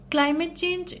Climate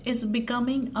change is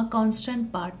becoming a constant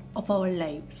part of our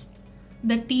lives.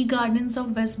 The tea gardens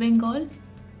of West Bengal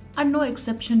are no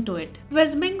exception to it.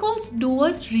 West Bengal's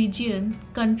Doors region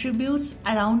contributes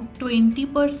around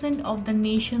 20% of the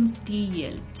nation's tea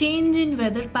yield. Change in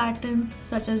weather patterns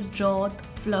such as drought,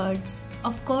 floods,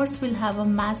 of course, will have a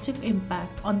massive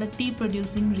impact on the tea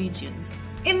producing regions.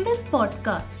 In this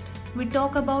podcast, we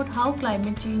talk about how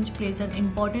climate change plays an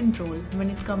important role when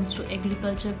it comes to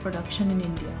agriculture production in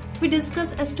India. We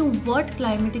discuss as to what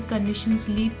climatic conditions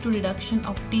lead to reduction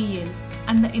of tea yield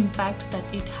and the impact that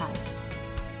it has.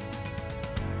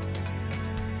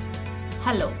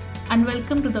 Hello and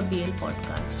welcome to the BL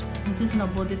podcast. This is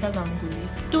Nabodita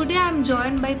Ganguly. Today I am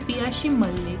joined by Piyashi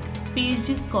Malik,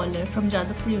 PhD scholar from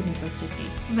Jadavpur University,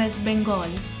 West Bengal.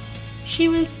 She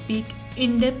will speak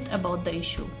in depth about the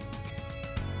issue.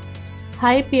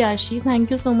 Hi Piyashi,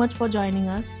 thank you so much for joining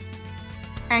us.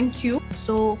 Thank you.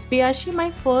 So Piyashi,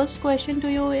 my first question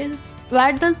to you is,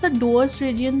 where does the Doors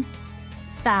region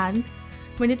stand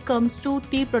when it comes to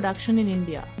tea production in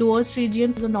India? Doors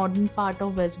region is the northern part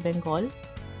of West Bengal.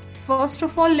 First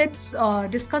of all, let's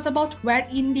discuss about where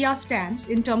India stands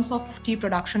in terms of tea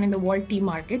production in the world tea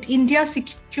market. India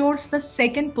secures the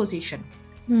second position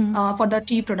for the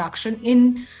tea production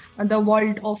in the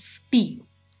world of tea.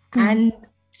 And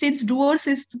since Doors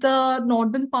is the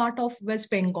northern part of West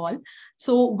Bengal,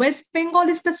 so West Bengal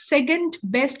is the second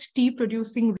best tea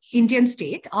producing Indian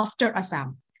state after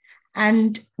Assam.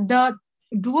 And the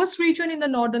Doors region in the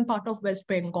northern part of West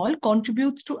Bengal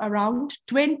contributes to around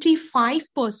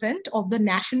 25% of the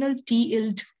national tea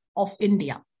yield of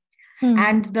India.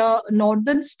 And the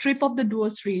northern strip of the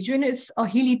Doors region is a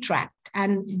hilly tract,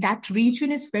 and that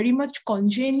region is very much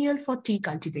congenial for tea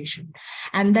cultivation.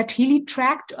 And that hilly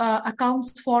tract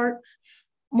accounts for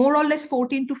more or less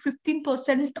 14 to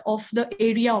 15% of the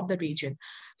area of the region.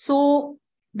 So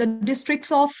the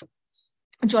districts of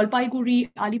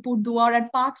Jalpaiguri, Alipurduar,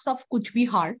 and parts of Cooch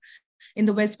Behar in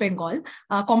the West Bengal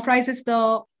comprises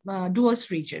the Doors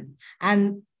region.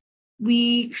 And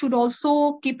we should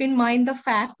also keep in mind the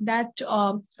fact that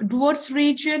Doors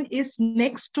region is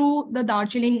next to the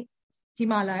Darjeeling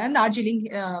Himalaya and Darjeeling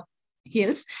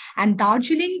hills. And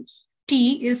Darjeeling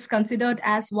tea is considered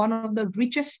as one of the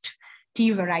richest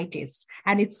tea varieties,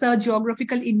 and it's a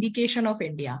geographical indication of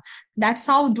India. That's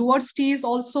how Doors tea is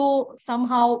also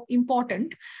somehow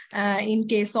important in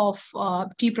case of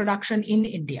tea production in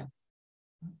India.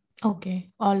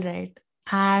 Okay, all right.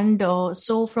 And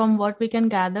so from what we can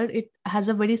gather, it has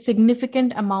a very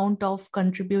significant amount of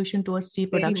contribution towards tea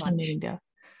production in India.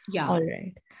 Yeah. All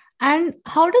right. And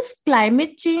how does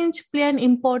climate change play an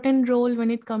important role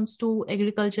when it comes to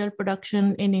agricultural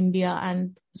production in India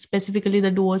and specifically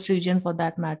the Doors region for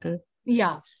that matter?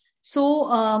 Yeah. So,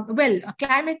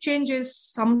 climate change is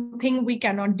something we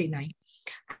cannot deny.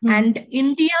 And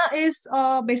India is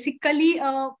basically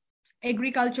a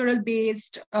agricultural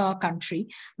based country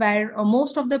where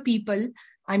most of the people,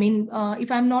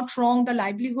 if I'm not wrong, the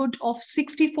livelihood of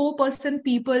 64%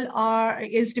 people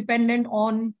is dependent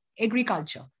on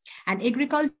agriculture. And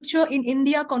agriculture in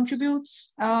India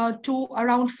contributes to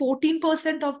around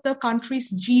 14% of the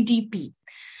country's GDP.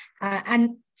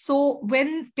 And so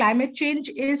when climate change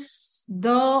is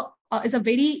a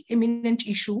very imminent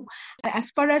issue,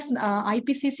 as per as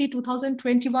IPCC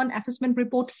 2021 Assessment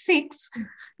Report 6,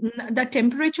 the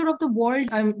temperature of the world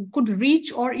could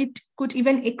reach, or it could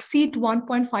even exceed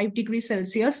 1.5 degrees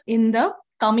Celsius in the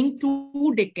coming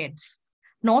 2 decades.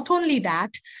 Not only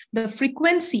that, the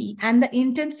frequency and the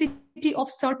intensity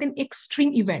of certain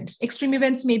extreme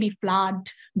events may be flood,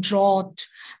 drought,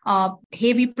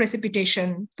 heavy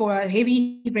precipitation, for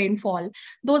heavy rainfall.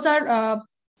 Those are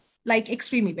like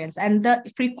extreme events, and the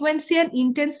frequency and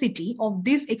intensity of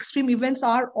these extreme events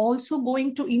are also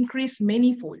going to increase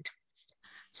manifold.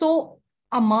 So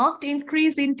a marked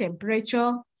increase in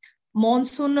temperature,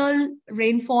 monsoonal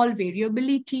rainfall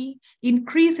variability,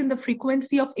 increase in the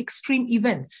frequency of extreme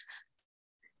events,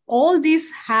 all these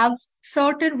have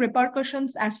certain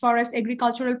repercussions as far as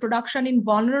agricultural production in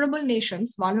vulnerable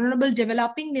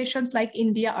developing nations like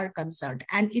India are concerned.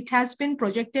 And it has been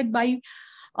projected by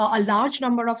a large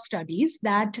number of studies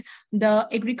that the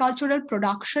agricultural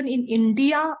production in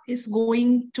India is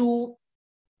going to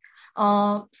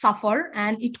suffer,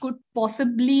 and it could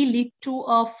possibly lead to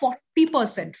a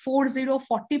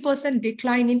 40%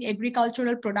 decline in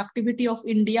agricultural productivity of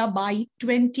India by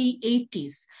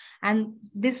 2080s. And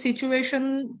this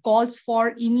situation calls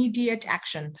for immediate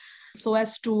action so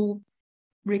as to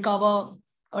recover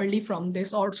early from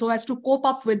this, or so as to cope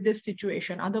up with this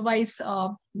situation. Otherwise,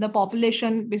 the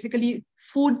population, basically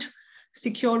food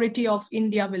security of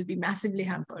India will be massively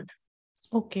hampered.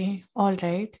 Okay, all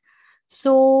right.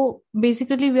 So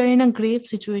basically, we are in a grave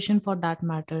situation for that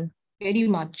matter. Very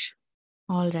much.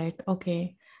 All right,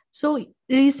 okay. So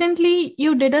recently,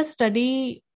 you did a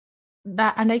study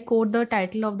that, and I quote the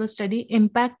title of the study: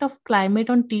 Impact of Climate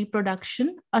on Tea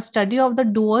Production, a study of the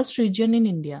Doors region in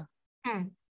India. Hmm.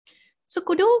 So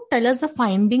could you tell us the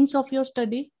findings of your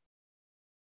study?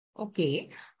 Okay,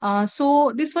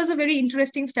 so this was a very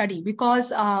interesting study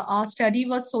because our study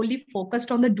was solely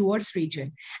focused on the Doors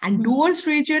region. And Hmm. Doors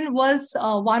region was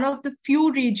one of the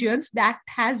few regions that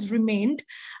has remained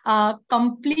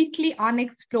completely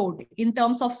unexplored in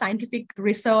terms of scientific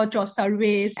research or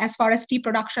surveys as far as tea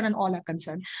production and all are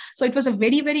concerned. So it was a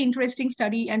very, very interesting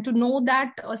study. And to know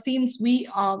that since we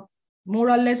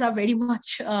more or less are very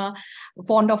much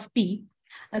fond of tea,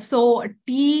 so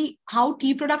how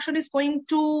tea production is going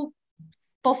to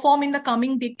perform in the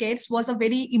coming decades was a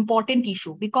very important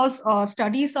issue because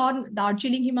studies on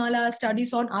Darjeeling Himalaya,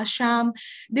 studies on Assam,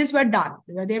 these were done.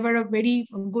 There were a very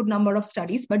good number of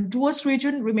studies, but Doors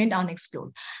region remained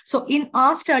unexplored. So in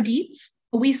our study,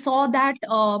 we saw that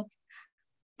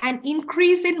an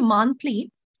increase in monthly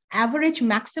average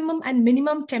maximum and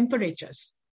minimum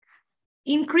temperatures.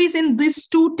 Increase in these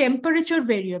two temperature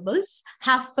variables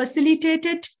have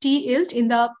facilitated tea yield in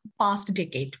the past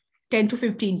decade, 10 to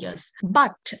 15 years.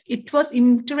 But it was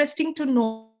interesting to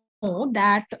know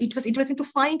that it was interesting to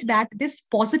find that this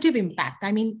positive impact,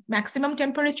 I mean, maximum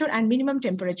temperature and minimum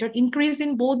temperature increase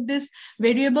in both these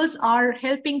variables are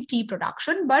helping tea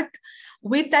production. But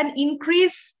with an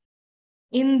increase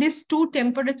in these two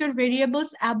temperature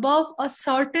variables above a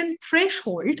certain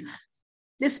threshold,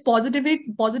 this positive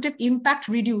impact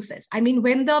reduces. I mean,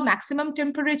 when the maximum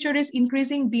temperature is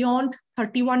increasing beyond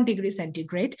 31 degrees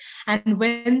centigrade, and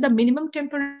when the minimum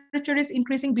temperature is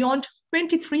increasing beyond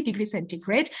 23 degrees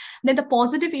centigrade, then the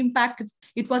positive impact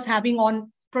it was having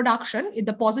on production,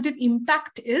 the positive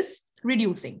impact is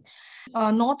reducing.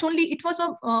 Not only it was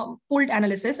a pooled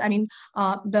analysis, I mean,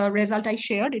 the result I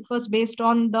shared, it was based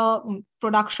on the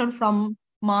production from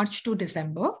March to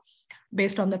December,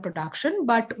 based on the production,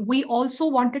 but we also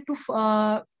wanted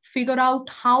to figure out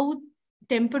how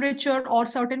temperature or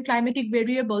certain climatic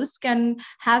variables can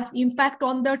have impact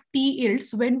on the tea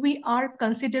yields when we are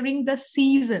considering the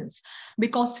seasons,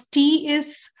 because tea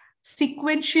is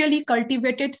sequentially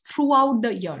cultivated throughout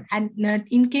the year, and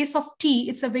in case of tea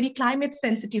it's a very climate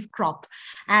sensitive crop,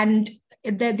 and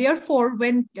therefore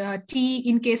when tea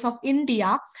in case of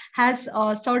India has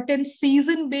certain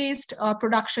season based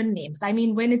production names. I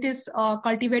mean, when it is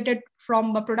cultivated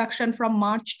from production from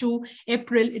March to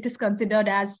April, it is considered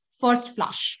as first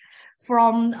flush.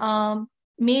 From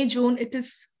May, June, it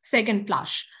is second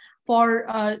flush. For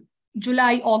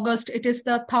July, August, it is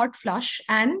the third flush.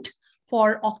 And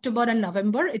for October and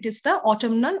November, it is the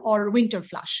autumnal or winter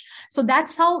flush. So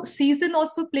that's how season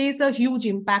also plays a huge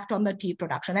impact on the tea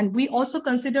production. And we also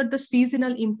considered the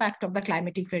seasonal impact of the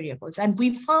climatic variables. And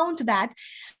we found that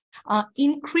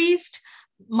increased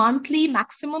monthly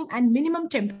maximum and minimum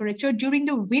temperature during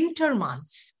the winter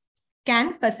months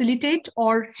can facilitate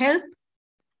or help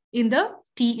in the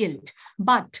tea yield.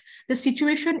 But the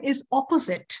situation is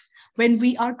opposite when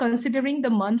we are considering the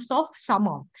months of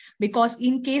summer, because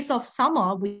in case of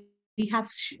summer, we have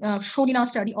shown in our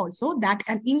study also that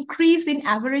an increase in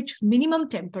average minimum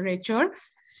temperature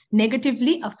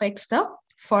negatively affects the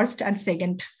first and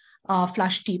second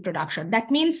flush tea production. That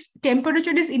means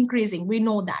temperature is increasing. We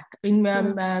know that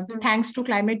thanks to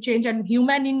climate change and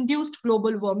human-induced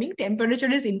global warming,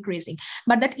 temperature is increasing.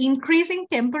 But that increasing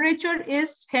temperature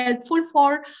is helpful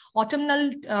for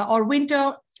autumnal or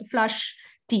winter flush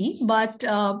tea, but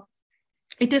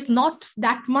it is not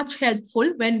that much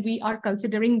helpful when we are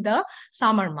considering the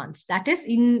summer months. That is,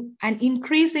 in an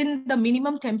increase in the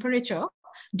minimum temperature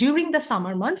during the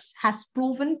summer months has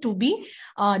proven to be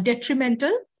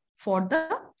detrimental for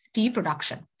the tea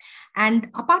production. And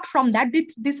apart from that,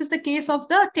 this is the case of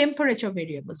the temperature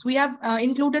variables. We have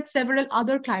included several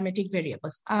other climatic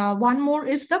variables. One more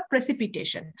is the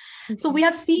precipitation. Okay. So we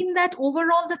have seen that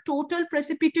overall the total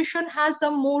precipitation has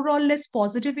a more or less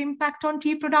positive impact on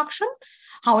tea production.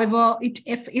 However,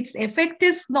 its effect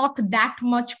is not that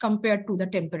much compared to the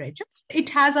temperature. It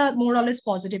has a more or less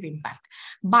positive impact.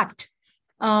 But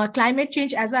climate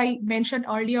change, as I mentioned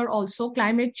earlier also,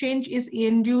 climate change is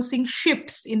inducing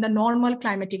shifts in the normal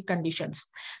climatic conditions.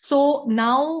 So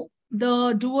now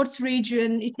the Doors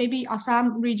region, it may be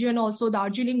Assam region also,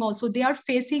 Darjeeling also, they are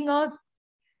facing a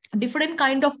different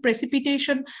kind of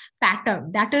precipitation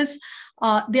pattern. That is,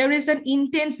 there is an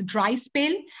intense dry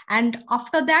spell, and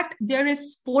after that there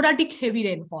is sporadic heavy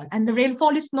rainfall, and the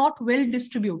rainfall is not well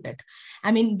distributed.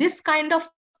 I mean, this kind of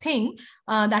thing,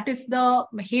 that is the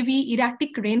heavy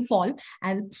erratic rainfall.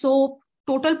 And so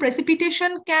total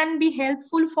precipitation can be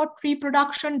helpful for tree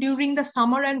production during the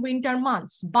summer and winter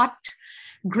months, but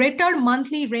greater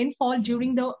monthly rainfall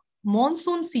during the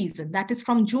monsoon season, that is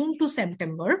from June to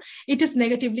September, it is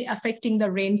negatively affecting the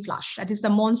rain flush, that is the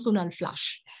monsoonal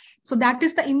flush. So that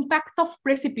is the impact of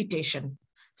precipitation,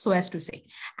 so as to say.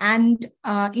 And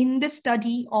in this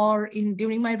study, or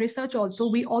during my research also,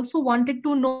 we also wanted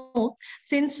to know,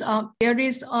 since there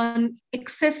is an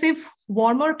excessive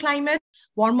warmer climate,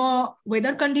 warmer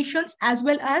weather conditions, as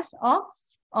well as a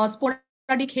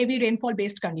sporadic heavy rainfall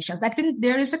based conditions, that means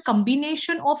there is a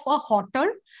combination of a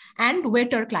hotter and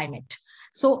wetter climate.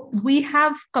 So we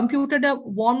have computed a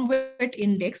warm wet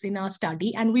index in our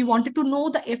study, and we wanted to know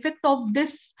the effect of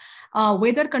this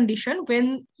weather condition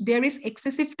when there is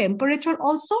excessive temperature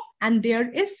also, and there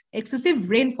is excessive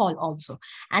rainfall also.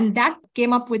 And that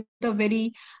came up with a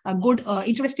very good,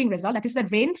 interesting result. That is the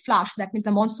rain flush, that means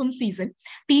the monsoon season,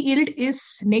 tea yield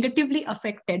is negatively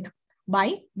affected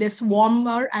by this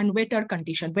warmer and wetter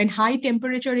condition when high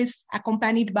temperature is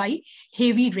accompanied by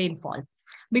heavy rainfall.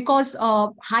 Because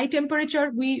high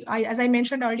temperature, as I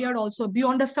mentioned earlier also,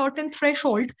 beyond a certain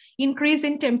threshold, increase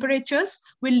in temperatures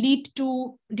will lead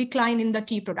to decline in the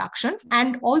tea production.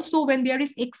 And also when there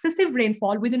is excessive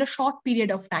rainfall within a short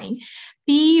period of time,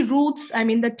 tea roots,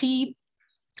 the tea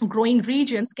growing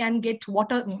regions can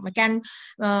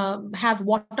have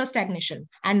water stagnation,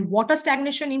 and water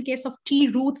stagnation in case of tea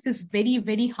roots is very,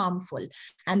 very harmful.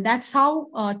 And that's how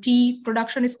tea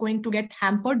production is going to get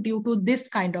hampered due to this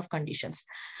kind of conditions.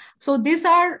 So these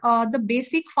are the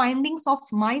basic findings of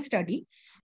my study.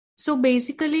 So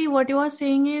basically what you are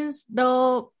saying is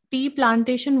the tea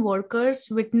plantation workers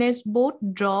witnessed both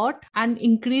drought and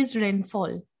increased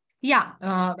rainfall. Yeah,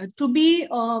 to be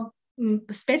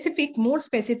more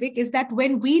specific is that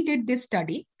when we did this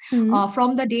study,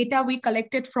 from the data we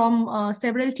collected from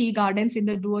several tea gardens in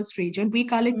the Duars region, we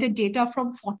collected data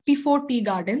from 44 tea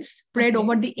gardens spread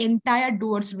over the entire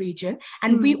Duars region,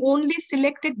 and we only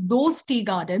selected those tea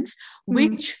gardens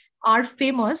which are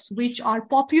famous, which are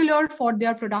popular for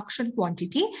their production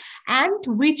quantity, and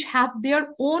which have their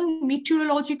own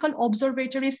meteorological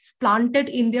observatories planted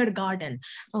in their garden,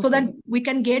 so that we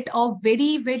can get a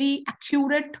very, very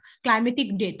accurate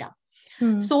climatic data.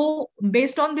 So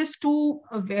based on these two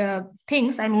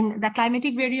things, the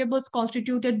climatic variables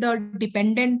constituted the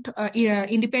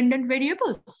independent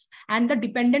variables, and the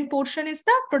dependent portion is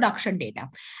the production data.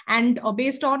 And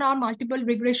based on our multiple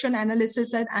regression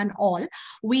analysis and all,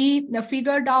 we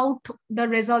figured out the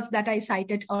results that I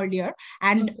cited earlier.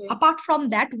 And apart from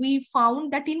that, we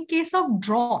found that in case of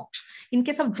drought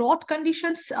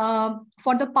conditions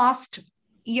for the past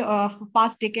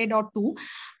decade or two,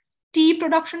 tea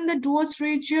production in the Duars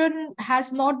region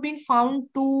has not been found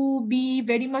to be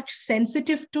very much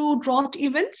sensitive to drought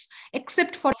events,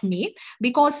 except for May,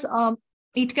 because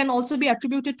it can also be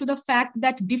attributed to the fact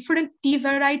that different tea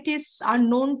varieties are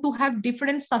known to have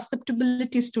different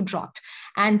susceptibilities to drought.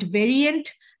 And variant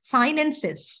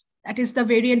sinensis, that is the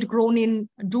variant grown in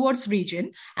Duars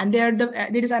region, and there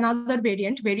is another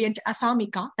variant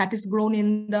Assamica, that is grown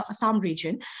in the Assam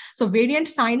region. So variant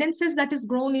sinensis that is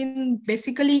grown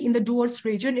basically in the Duars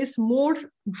region is more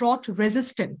drought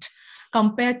resistant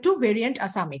compared to variant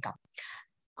Assamica.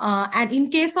 And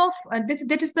in case of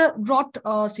that is the drought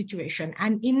situation.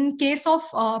 And in case of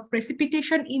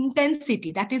precipitation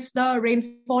intensity, that is the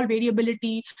rainfall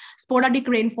variability, sporadic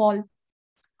rainfall.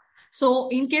 So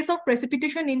in case of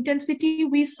precipitation intensity,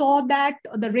 we saw that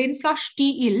the rain flush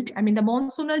tea yield, the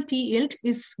monsoonal tea yield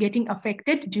is getting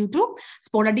affected due to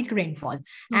sporadic rainfall.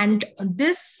 And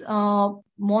this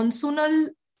monsoonal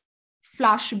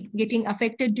flush getting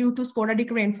affected due to sporadic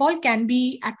rainfall can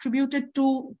be attributed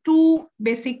to two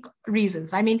basic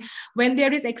reasons. When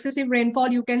there is excessive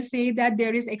rainfall, you can say that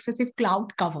there is excessive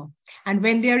cloud cover. And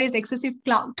when there is excessive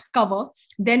cloud cover,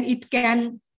 then it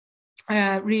can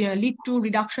lead to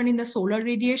reduction in the solar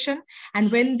radiation.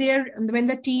 And when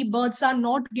the tea buds are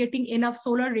not getting enough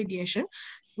solar radiation,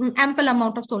 ample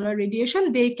amount of solar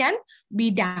radiation, they can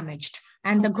be damaged,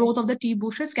 and the growth of the tea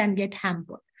bushes can get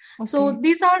hampered. So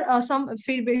these are some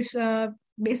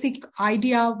basic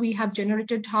idea we have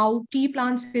generated how tea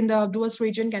plants in the Duars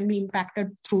region can be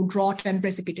impacted through drought and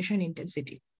precipitation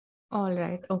intensity. All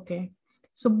right. Okay.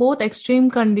 So both extreme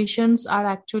conditions are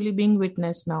actually being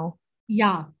witnessed now.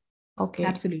 Yeah. Okay.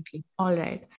 Absolutely. All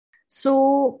right.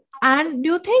 So, and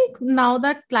do you think now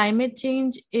that climate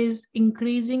change is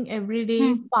increasing every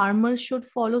day, farmers should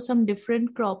follow some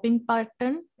different cropping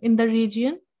pattern in the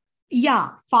region? Yeah,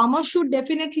 farmers should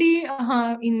definitely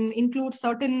include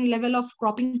certain level of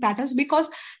cropping patterns, because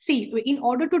see, in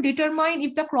order to determine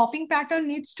if the cropping pattern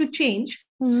needs to change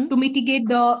to mitigate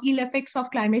the ill effects of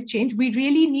climate change, we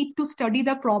really need to study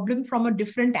the problem from a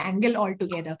different angle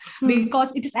altogether,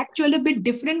 because it is actually a bit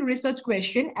different research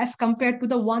question as compared to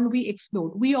the one we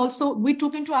explored. We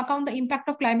took into account the impact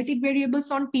of climatic variables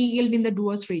on tea yield in the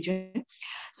Doers region.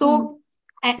 So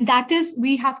and that is,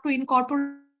 we have to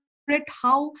incorporate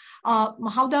how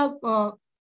the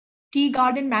tea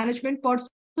garden management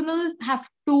personnel have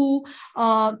to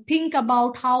think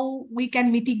about how we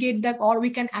can mitigate that, or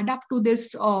we can adapt to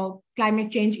this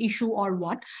climate change issue or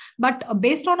what. But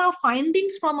based on our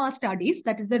findings from our studies,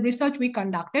 that is the research we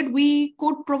conducted, we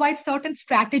could provide certain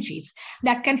strategies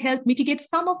that can help mitigate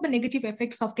some of the negative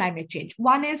effects of climate change.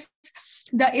 One is,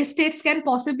 the estates can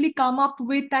possibly come up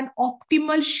with an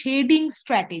optimal shading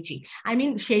strategy. I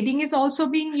mean, shading is also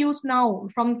being used now.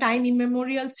 From time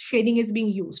immemorial, shading is being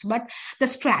used. But the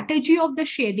strategy of the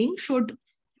shading should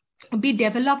be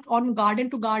developed on garden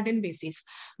to garden basis,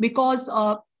 because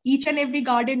each and every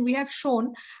garden we have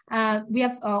shown, we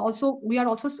are also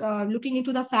looking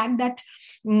into the fact that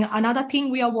another thing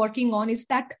we are working on is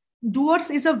that Doers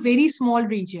is a very small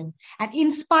region, and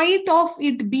in spite of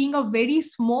it being a very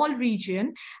small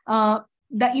region,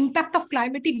 the impact of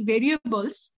climatic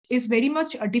variables is very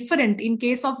much different in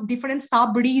case of different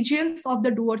sub-regions of the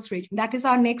Doers region. That is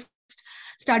our next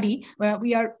study where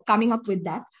we are coming up with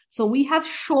that. So we have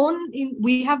shown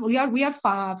we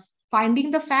are finding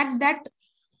the fact that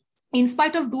in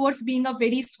spite of Doers being a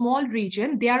very small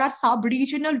region, there are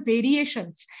sub-regional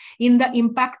variations in the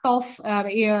impact of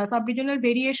sub-regional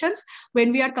variations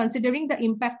when we are considering the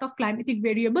impact of climatic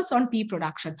variables on tea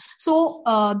production. So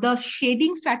the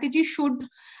shading strategy should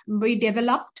be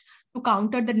developed to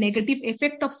counter the negative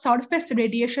effect of surface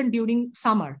radiation during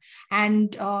summer.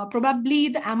 And probably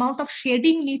the amount of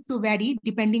shading need to vary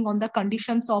depending on the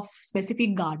conditions of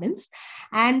specific gardens.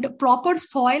 And proper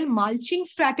soil mulching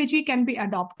strategy can be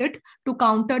adopted to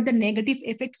counter the negative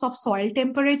effects of soil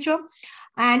temperature.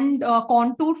 And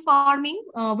contour farming,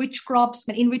 in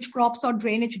which crops or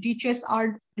drainage ditches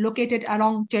are located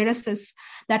along terraces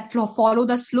that follow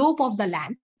the slope of the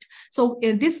land. So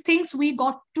these things we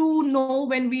got to know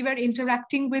when we were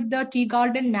interacting with the tea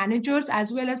garden managers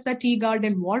as well as the tea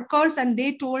garden workers, and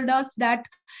they told us that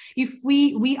if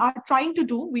we are trying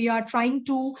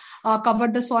to cover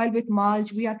the soil with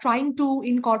mulch, we are trying to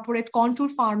incorporate contour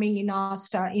farming in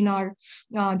our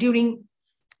during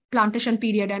plantation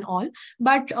period and all.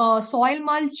 But soil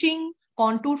mulching,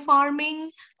 contour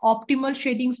farming, optimal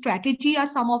shading strategy are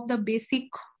some of the basic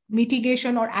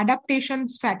mitigation or adaptation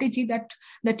strategy that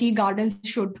the tea gardens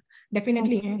should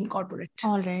definitely incorporate.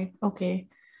 All right. Okay.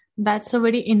 That's a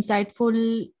very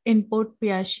insightful input,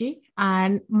 Piyashi.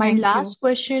 And my last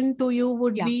question to you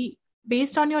would be,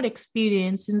 based on your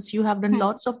experience, since you have done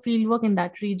lots of fieldwork in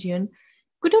that region,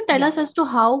 could you tell us as to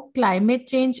how climate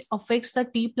change affects the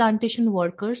tea plantation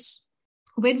workers?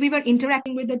 When we were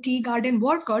interacting with the tea garden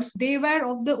workers, they were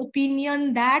of the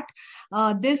opinion that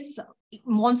this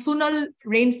monsoonal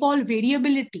rainfall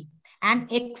variability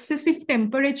and excessive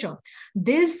temperature,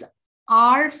 these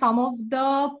are some of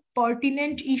the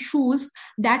pertinent issues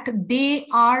that they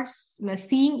are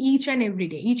seeing each and every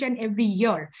day, each and every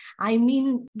year. I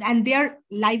mean, and their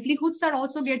livelihoods are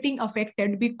also getting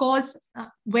affected, because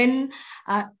when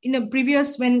in a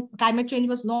previous, when climate change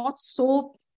was not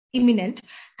so imminent,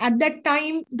 at that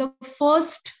time the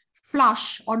first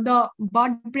flush or the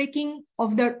bud breaking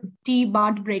of the tea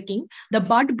bud breaking, the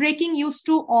bud breaking used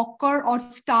to occur or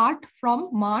start from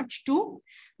March to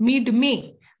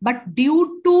mid-May. But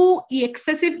due to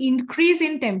excessive increase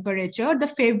in temperature, the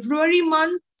February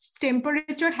month's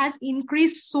temperature has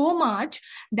increased so much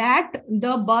that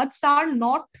the buds are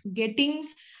not getting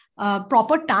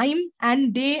proper time,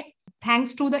 and they,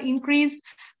 thanks to the increased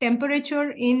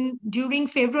temperature during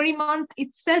February month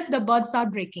itself, the buds are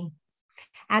breaking.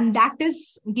 And that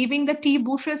is giving the tea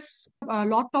bushes a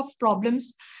lot of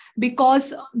problems,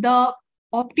 because the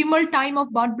optimal time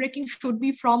of bud breaking should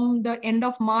be from the end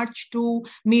of March to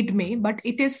mid-May, but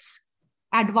it is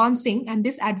advancing, and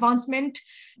this advancement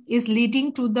is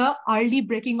leading to the early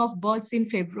breaking of buds in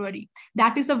February.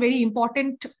 That is a very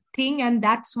important thing, and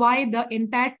that's why the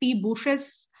entire tea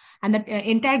bushes and the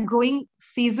entire growing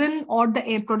season or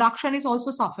the production is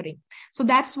also suffering. So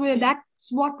that's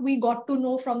what we got to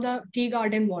know from the tea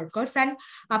garden workers. And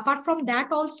apart from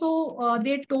that also,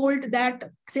 they told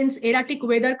that since erratic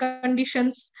weather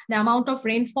conditions, the amount of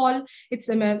rainfall,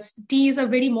 tea is a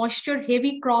very moisture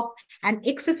heavy crop, and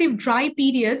excessive dry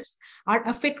periods are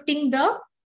affecting the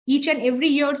each and every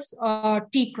year's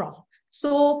tea crop.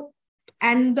 So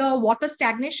and the water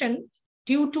stagnation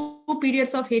due to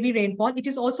periods of heavy rainfall, it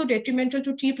is also detrimental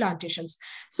to tea plantations.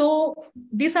 So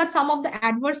these are some of the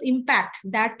adverse impacts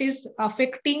that is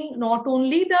affecting not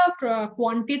only the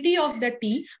quantity of the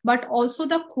tea, but also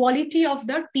the quality of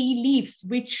the tea leaves,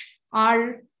 which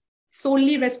are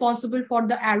solely responsible for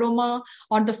the aroma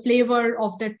or the flavor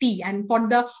of the tea and for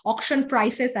the auction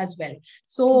prices as well.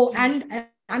 So, and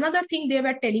another thing they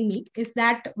were telling me is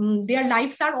that their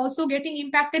lives are also getting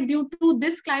impacted due to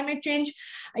this climate change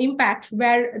impacts,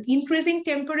 where increasing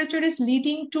temperature is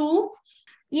leading to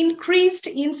increased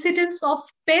incidence of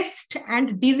pests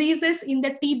and diseases in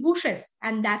the tea bushes.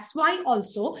 And that's why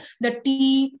also the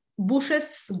tea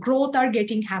bushes growth are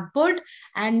getting hampered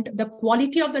and the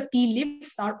quality of the tea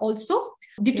leaves are also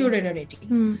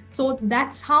deteriorating. So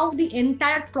that's how the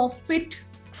entire profit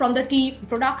from the tea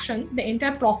production, the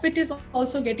entire profit is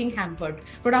also getting hampered.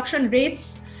 Production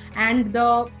rates and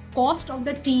the cost of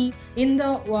the tea in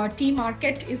the tea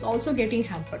market is also getting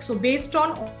hampered. So based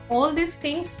on all these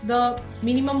things, the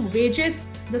minimum wages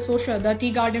the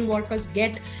tea garden workers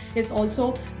get is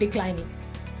also declining.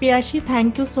 Piyashi,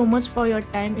 thank you so much for your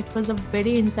time. It was a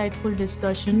very insightful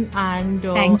discussion, and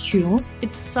thank you.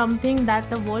 It's something that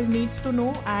the world needs to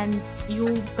know, and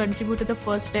you contributed the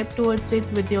first step towards it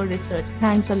with your research.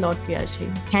 Thanks a lot,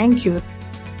 Piyashi. Thank you.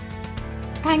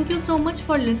 Thank you so much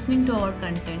for listening to our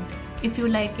content. If you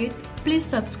like it, please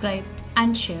subscribe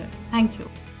and share. Thank you.